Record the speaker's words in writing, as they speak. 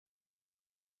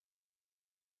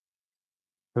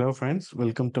Hello friends,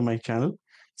 welcome to my channel.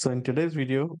 So in today's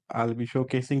video, I'll be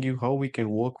showcasing you how we can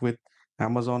work with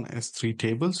Amazon S3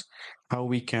 tables, how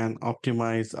we can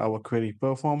optimize our query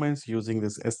performance using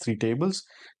this S3 tables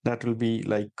that will be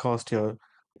like cost your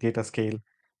data scale,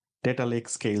 data lake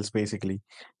scales basically.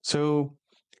 So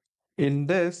in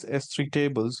this S3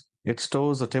 tables, it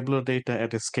stores the tabular data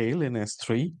at a scale in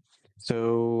S3.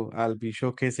 So I'll be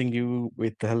showcasing you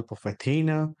with the help of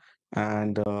Athena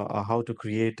and how to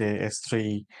create a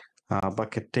S3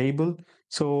 bucket table.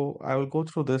 So I will go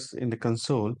through this in the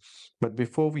console. But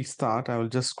before we start, I will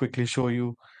just quickly show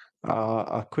you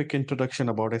a quick introduction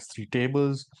about S3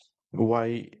 tables,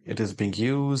 why it is being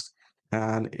used,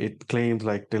 and it claims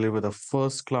like deliver the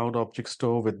first cloud object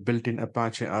store with built-in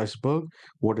Apache Iceberg.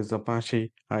 What is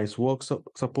Apache Iceberg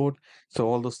support? So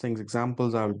all those things,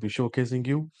 examples I will be showcasing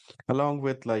you, along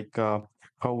with like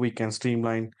how we can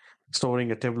streamline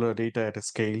storing a tabular data at a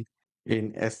scale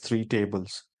in S3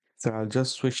 tables. So I'll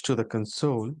just switch to the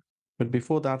console. But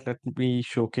before that, let me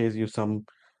showcase you some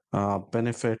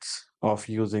benefits of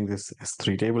using this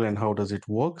S3 table and how does it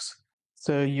works.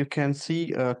 So you can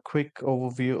see a quick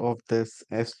overview of this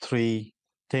S3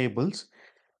 tables.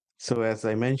 So as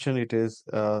I mentioned, it is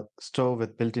a store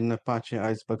with built-in Apache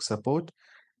Iceberg support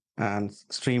and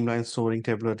streamlined storing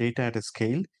tabular data at a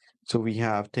scale. So we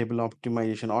have table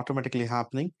optimization automatically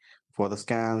happening for the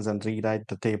scans and rewrite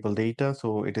the table data.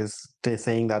 So it is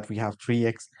saying that we have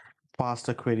 3x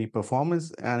faster query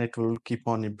performance and it will keep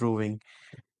on improving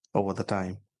over the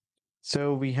time.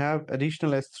 So we have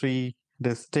additional S3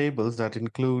 disk tables that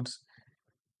includes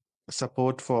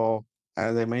support for,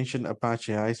 as I mentioned,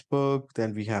 Apache Iceberg.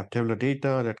 Then we have tabular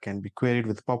data that can be queried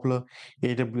with popular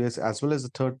AWS as well as the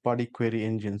third-party query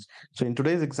engines. So in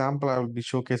today's example, I will be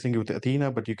showcasing you with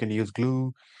Athena, but you can use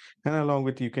Glue, and along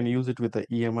with you can use it with the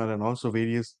EMR and also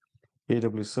various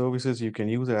AWS services. You can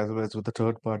use it as well as with the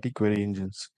third-party query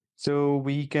engines. So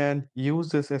we can use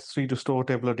this S3 to store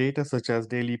tabular data such as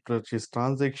daily purchase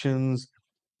transactions,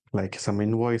 like some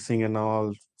invoicing and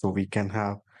all. So we can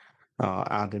have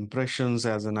add impressions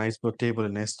as an iceberg table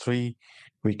in S3.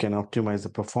 We can optimize the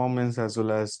performance as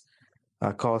well as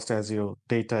cost as your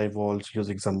data evolves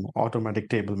using some automatic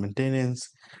table maintenance.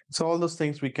 So all those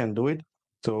things we can do it.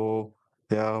 So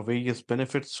there are various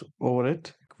benefits over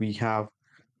it. We have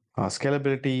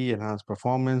scalability, enhanced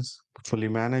performance, fully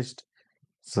managed.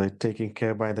 So taken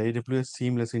care by the AWS,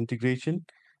 seamless integration,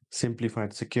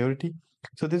 simplified security.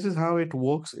 So this is how it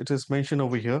works. It is mentioned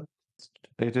over here.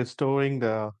 It is storing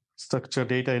the structured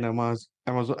data in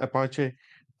Amazon Apache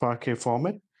Parquet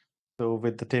format. So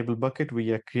with the table bucket,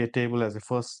 we create table as a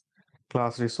first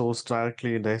class resource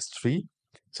directly in the S3.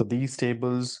 So these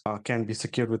tables can be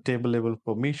secured with table level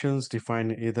permissions,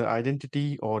 define either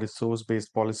identity or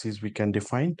resource-based policies we can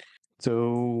define.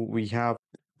 So we have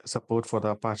support for the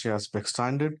Apache Aspect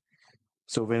standard.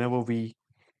 So whenever we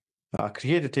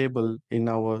create a table in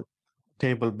our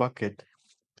table bucket,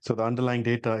 so the underlying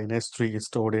data in S3 is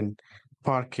stored in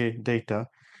Parquet data.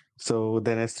 So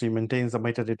then S3 maintains the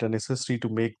metadata necessary to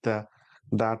make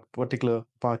that particular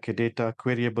Parquet data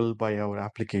queryable by our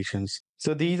applications.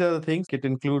 So these are the things. It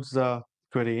includes the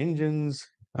query engines.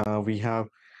 We have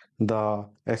the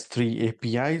S3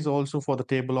 APIs also for the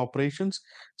table operations.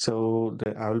 So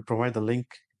I will provide the link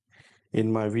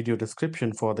in my video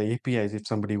description for the APIs if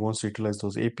somebody wants to utilize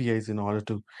those APIs in order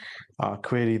to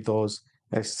query those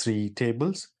S3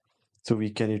 tables. So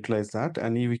we can utilize that,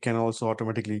 and we can also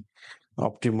automatically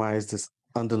optimize this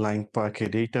underlying Parquet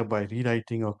data by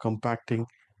rewriting or compacting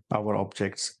our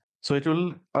objects. So it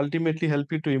will ultimately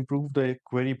help you to improve the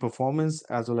query performance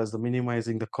as well as the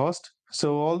minimizing the cost.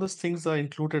 So all these things are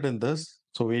included in this.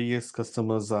 So various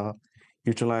customers are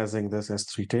utilizing this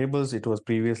S3 tables. It was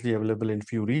previously available in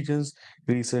few regions.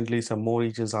 Recently, some more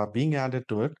regions are being added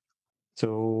to it.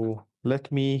 So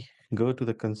let me go to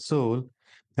the console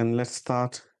and let's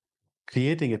start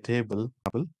creating a table,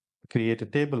 create a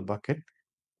table bucket,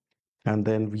 and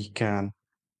then we can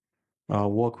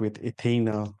work with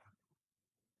Athena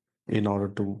in order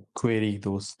to query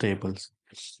those tables.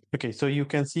 Okay, so you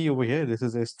can see over here, this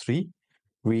is S3.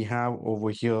 We have over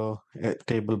here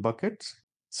table buckets.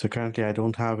 So currently I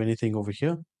don't have anything over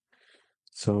here.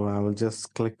 So I will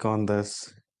just click on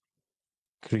this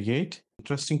create.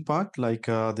 Interesting part, like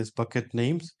this bucket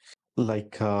names,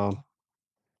 like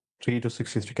 3 to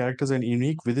 63 characters and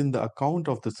unique within the account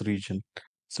of this region.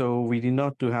 So we did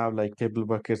not to have like table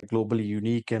buckets globally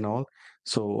unique and all.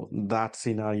 So that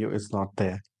scenario is not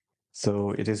there.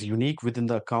 So it is unique within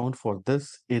the account for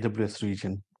this AWS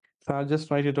region. So I'll just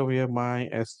write it over here, my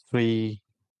S3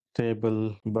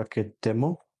 table bucket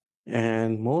demo.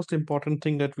 And most important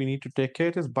thing that we need to take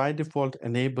care is by default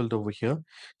enabled over here.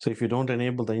 So if you don't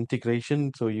enable the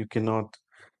integration, so you cannot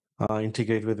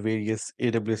integrate with various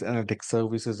AWS analytics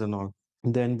services and all.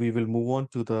 Then we will move on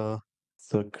to the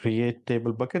create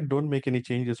table bucket. Don't make any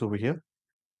changes over here.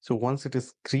 So once it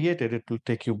is created, it will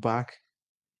take you back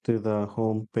to the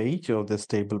home page of this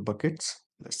table buckets.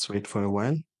 Let's wait for a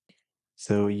while.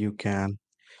 So you can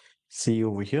see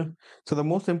over here. So the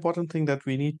most important thing that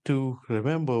we need to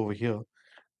remember over here,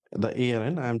 the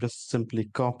ARN, I'm just simply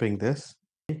copying this.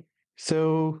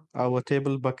 So our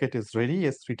table bucket is ready.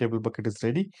 S3 table bucket is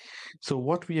ready. So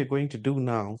what we are going to do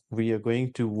now, we are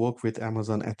going to work with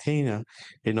Amazon Athena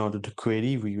in order to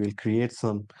query. We will create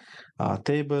some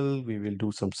table. We will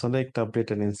do some select, update,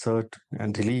 and insert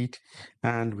and delete.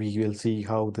 And we will see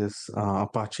how this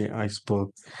Apache Iceberg,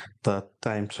 the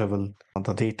time travel,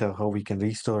 the data, how we can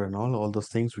restore and all those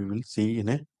things we will see in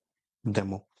a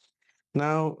demo.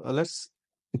 Now let's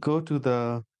go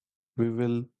to we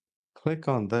will click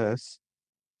on this.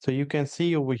 So you can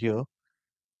see over here,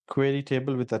 query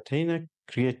table with Athena,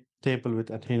 create table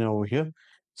with Athena over here.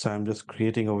 So I'm just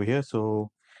creating over here. So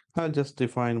I'll just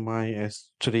define my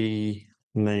S3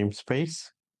 namespace.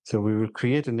 So we will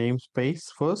create a namespace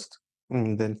first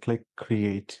and then click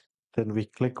create. Then we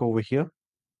click over here,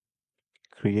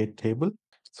 create table.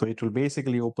 So it will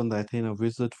basically open the Athena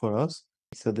wizard for us.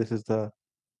 So this is the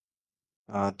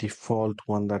default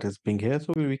one that is being here.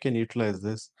 So we can utilize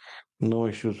this. No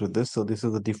issues with this. So this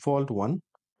is the default one.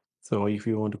 So if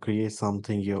you want to create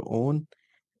something your own,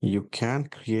 you can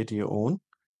create your own.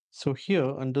 So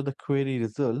here under the query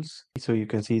results, so you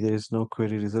can see there is no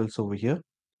query results over here.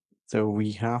 So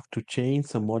we have to change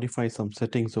some, modify some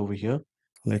settings over here.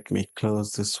 Let me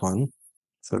close this one.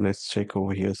 So let's check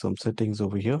over here, some settings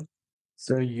over here.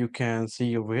 So you can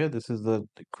see over here, this is the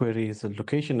query is the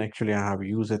location. Actually, I have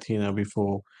used Athena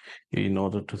before in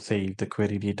order to save the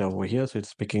query data over here. So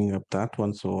it's picking up that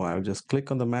one. So I'll just click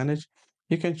on the manage.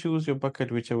 You can choose your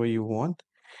bucket, whichever you want.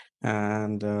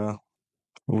 And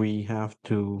we have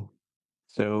to,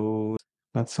 so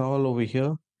that's all over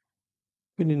here.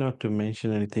 We need not to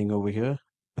mention anything over here.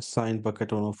 Assign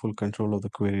bucket owner full control of the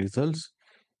query results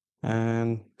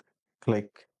and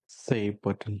click save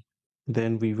button.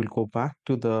 Then we will go back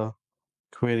to the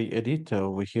query editor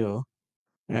over here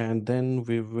and then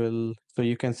we will, so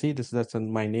you can see this, that's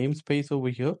in my namespace over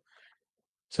here.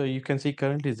 So you can see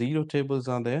currently 0 tables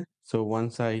are there. So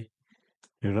once I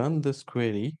run this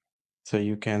query, so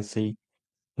you can see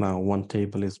now one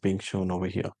table is being shown over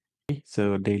here.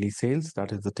 So daily sales,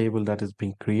 that is the table that is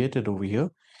being created over here.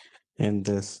 And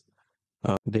this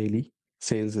daily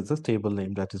sales is the table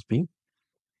name that is being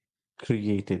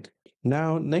created.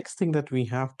 Now, next thing that we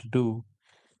have to do,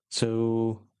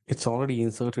 so it's already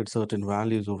inserted certain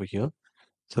values over here.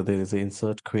 So there is an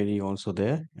insert query also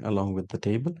there along with the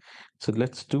table. So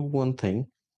let's do one thing.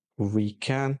 We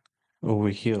can over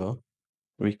here,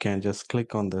 we can just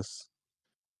click on this,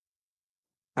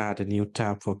 add a new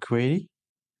tab for query.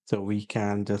 So we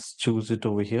can just choose it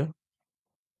over here,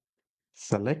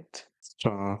 select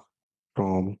star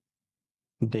from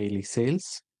daily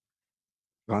sales,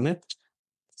 run it.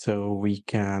 So we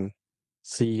can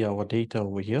see our data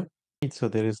over here. So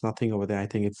there is nothing over there. I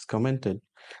think it's commented.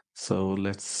 So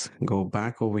let's go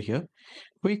back over here.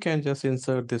 We can just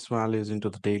insert these values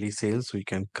into the daily sales. We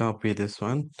can copy this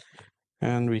one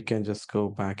and we can just go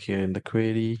back here in the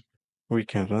query. We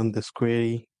can run this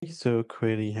query. So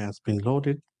query has been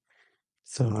loaded.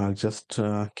 So I'll just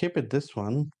keep it this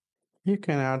one. You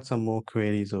can add some more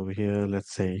queries over here.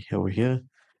 Let's say over here,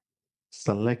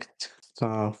 select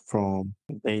star from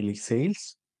daily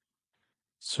sales.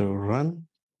 So run.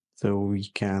 So we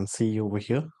can see over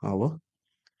here our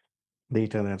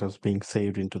data that is being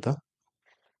saved into the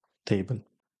table.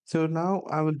 So now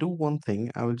I will do one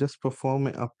thing. I will just perform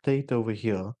an update over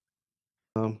here.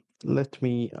 Let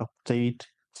me update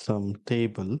some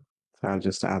table. I'll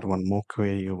just add one more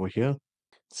query over here.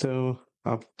 So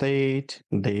update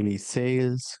daily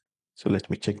sales. So let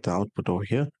me check the output over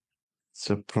here.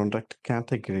 So product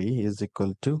category is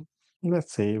equal to,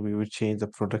 let's say we will change the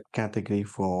product category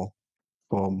for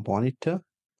monitor,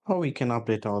 or we can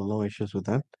update all, no issues with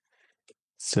that.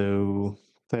 So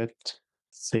that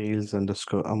sales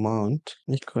underscore amount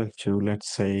equal to,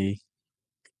 let's say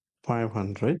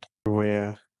 500,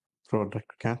 where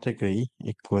product category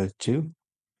equal to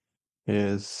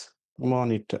is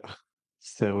monitor.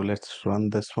 So let's run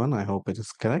this one. I hope it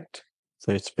is correct.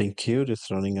 So it's being queued, it's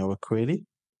running our query.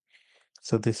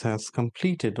 So this has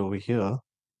completed over here.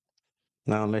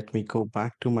 Now let me go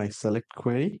back to my select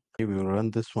query. We will run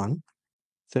this one.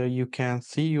 So you can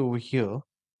see over here,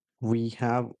 we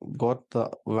have got the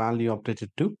value updated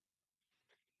to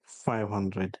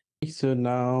 500. So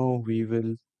now we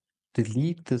will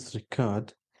delete this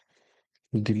record,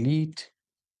 delete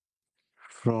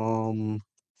from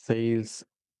sales,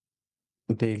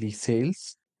 daily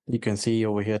sales. You can see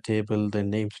over here table, the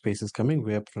namespace is coming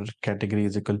where product category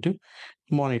is equal to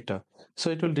monitor.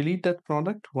 So it will delete that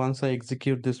product once I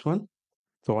execute this one.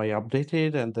 So I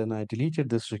updated and then I deleted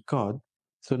this record.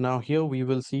 So now here we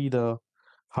will see the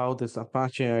how this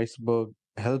Apache Iceberg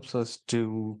helps us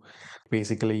to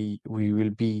basically we will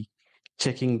be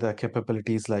checking the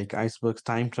capabilities like Iceberg's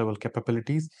time travel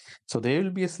capabilities. So there will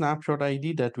be a snapshot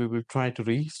ID that we will try to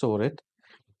restore it.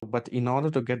 But in order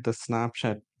to get the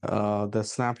snapshot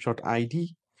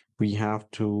ID, we have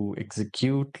to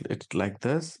execute it like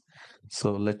this.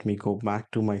 So let me go back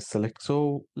to my select.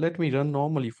 So let me run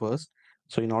normally first.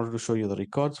 So in order to show you the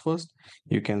records first,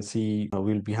 you can see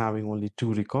we'll be having only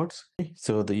two records.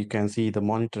 So that you can see the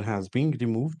monitor has been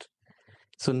removed.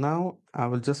 So now I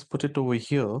will just put it over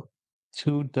here,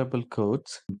 two double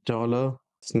quotes, dollar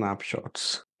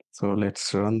snapshots. So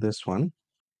let's run this one.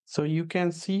 So you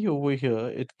can see over here,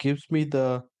 it gives me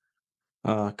the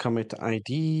commit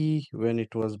ID when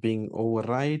it was being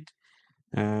override.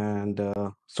 And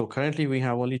so currently we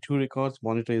have only two records.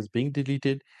 Monitor is being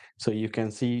deleted. So you can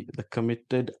see the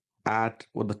committed at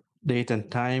with the date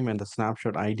and time and the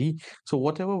snapshot ID. So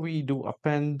whatever we do,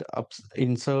 append,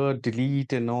 insert,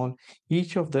 delete, and all,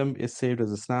 each of them is saved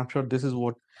as a snapshot. This is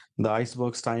what the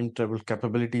Iceberg's time travel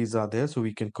capabilities are there. So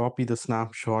we can copy the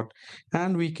snapshot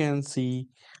and we can see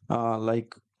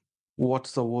like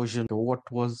what's the version, what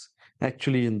was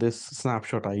actually in this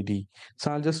snapshot ID.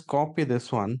 So I'll just copy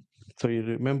this one. So you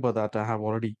remember that I have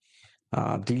already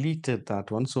deleted that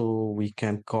one. So we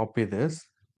can copy this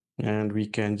and we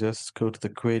can just go to the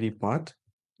query part.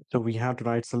 So we have to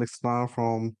write select star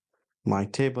from my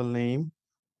table name.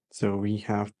 So we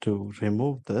have to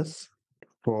remove this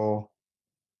for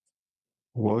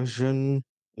version.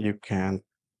 You can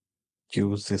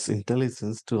use this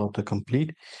intelligence to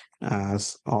autocomplete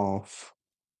as of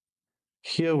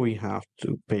here we have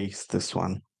to paste this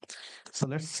one. So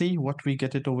let's see what we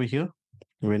get it over here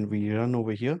when we run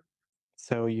over here.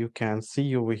 So you can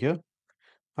see over here,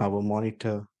 our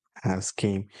monitor has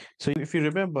came. So if you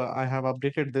remember, I have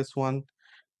updated this one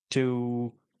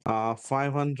to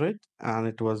 500 and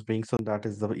it was being, so that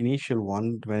is the initial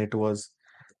one when it was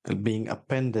being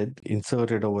appended,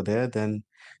 inserted over there. Then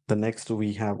the next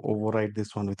we have override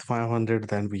this one with 500,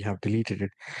 then we have deleted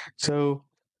it. So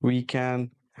we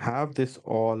can have this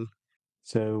all.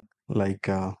 So like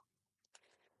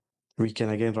we can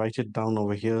again write it down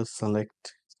over here,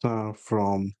 select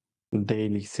from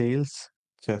daily sales,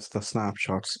 just the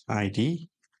snapshots ID.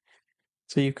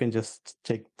 So you can just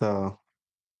check the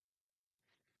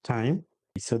time.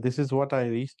 So this is what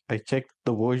I checked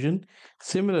the version.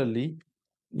 Similarly,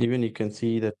 even you can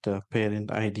see that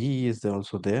parent ID is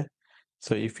also there.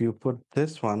 So if you put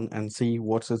this one and see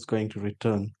what it's going to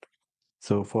return.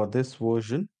 So for this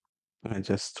version, I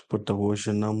just put the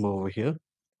version number over here.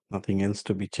 Nothing else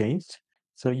to be changed.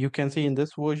 So you can see in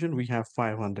this version, we have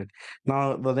 500.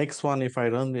 Now, the next one, if I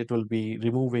run, it will be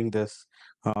removing this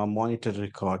monitor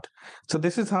record. So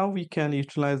this is how we can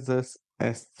utilize this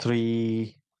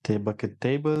S3 bucket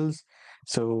tables.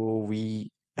 So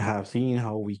we have seen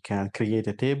how we can create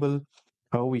a table,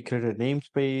 how we create a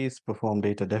namespace, perform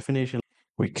data definition.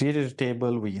 We created a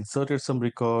table, we inserted some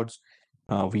records,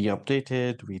 we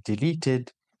updated, we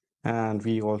deleted, and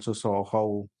we also saw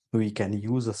how we can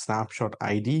use a snapshot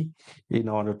ID in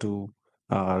order to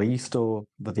restore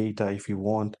the data if you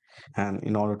want, and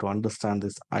in order to understand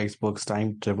this Iceberg's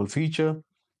time travel feature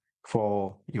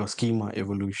for your schema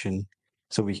evolution.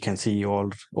 So we can see all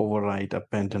override,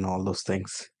 append, and all those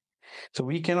things. So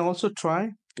we can also try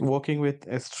working with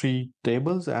S3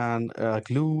 tables and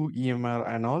glue,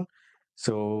 EMR, and all.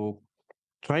 So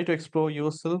try to explore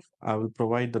yourself. I will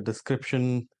provide the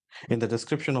description in the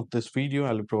description of this video.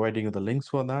 I'll be providing you the links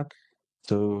for that.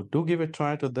 So do give a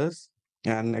try to this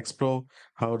and explore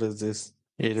how does this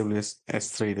AWS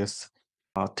S3 this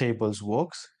tables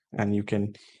works, and you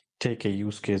can take a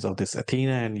use case of this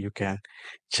Athena and you can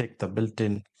check the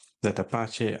built-in that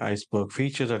Apache Iceberg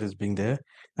feature that is being there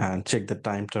and check the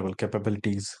time travel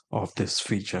capabilities of this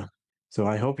feature. So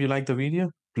I hope you like the video.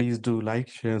 Please do like,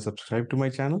 share, and subscribe to my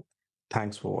channel.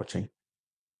 Thanks for watching.